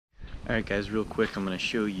Alright guys, real quick I'm going to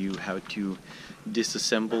show you how to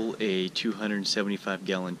disassemble a 275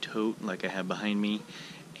 gallon tote like I have behind me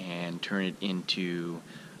and turn it into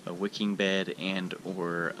a wicking bed and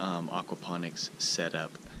or aquaponics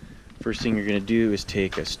setup. First thing you're going to do is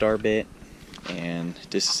take a star bit and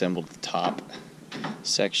disassemble the top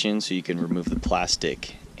section so you can remove the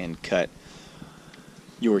plastic and cut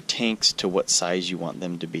your tanks to what size you want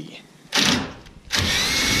them to be.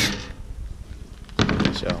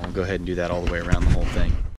 So I'll go ahead and do that all the way around the whole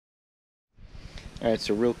thing. Alright,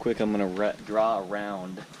 so real quick I'm going to draw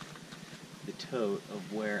around the tote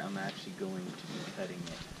of where I'm actually going to be cutting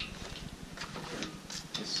it.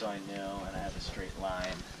 Just so I know and I have a straight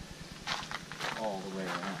line all the way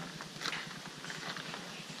around.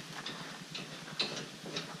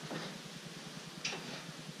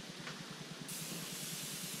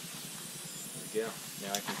 There we go.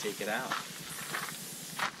 Now I can take it out.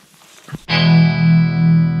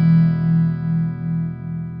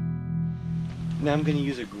 Now I'm going to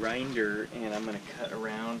use a grinder and I'm going to cut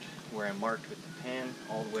around where I marked with the pen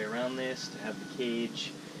all the way around this to have the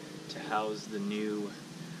cage to house the new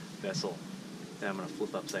vessel that I'm going to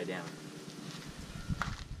flip upside down.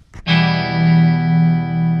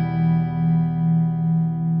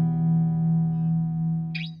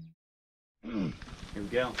 Here we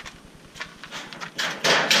go.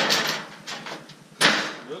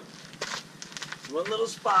 Oop. One little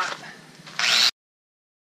spot.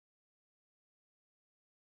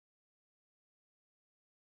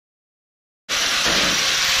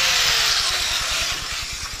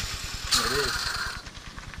 There it is.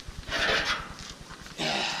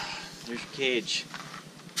 There's your cage.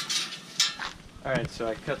 Alright, so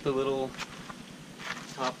I cut the little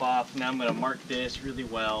top off. Now I'm going to mark this really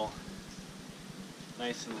well.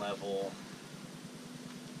 Nice and level.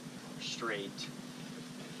 Straight.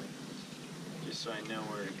 Just so I know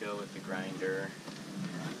where to go with the grinder.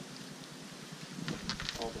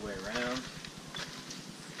 All the way around.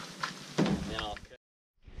 And then I'll cut.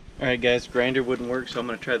 Alright guys, grinder wouldn't work, so I'm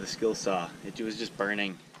going to try the skill saw. It was just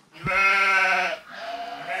burning. I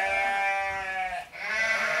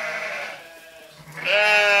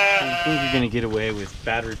think you're going to get away with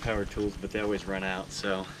battery powered tools, but they always run out,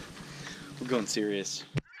 so we're going serious.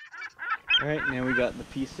 Alright, now we got the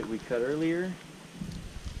piece that we cut earlier.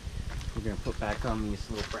 We're going to put back on these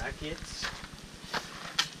little brackets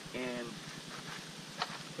and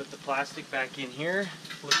put the plastic back in here,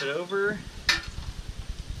 flip it over, and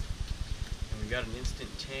we got an instant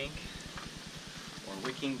tank or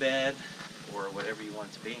wicking bed or whatever you want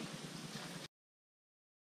it to be.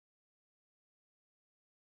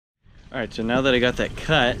 Alright, so now that I got that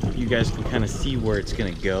cut, you guys can kind of see where it's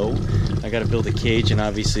going to go. I got to build a cage and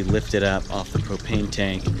obviously lift it up off the propane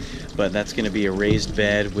tank, but that's going to be a raised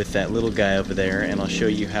bed with that little guy over there, and I'll show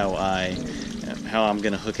you how I'm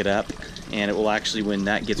going to hook it up. And it will actually, when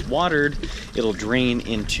that gets watered, it'll drain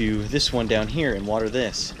into this one down here and water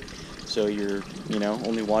this. So you're,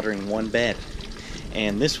 only watering one bed.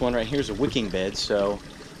 And this one right here is a wicking bed, so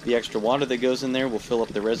the extra water that goes in there will fill up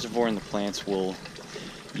the reservoir and the plants will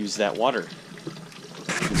use that water,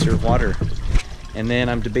 conserve water. And then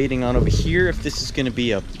I'm debating on over here if this is going to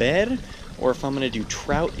be a bed or if I'm going to do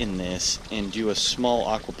trout in this and do a small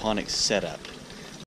aquaponics setup.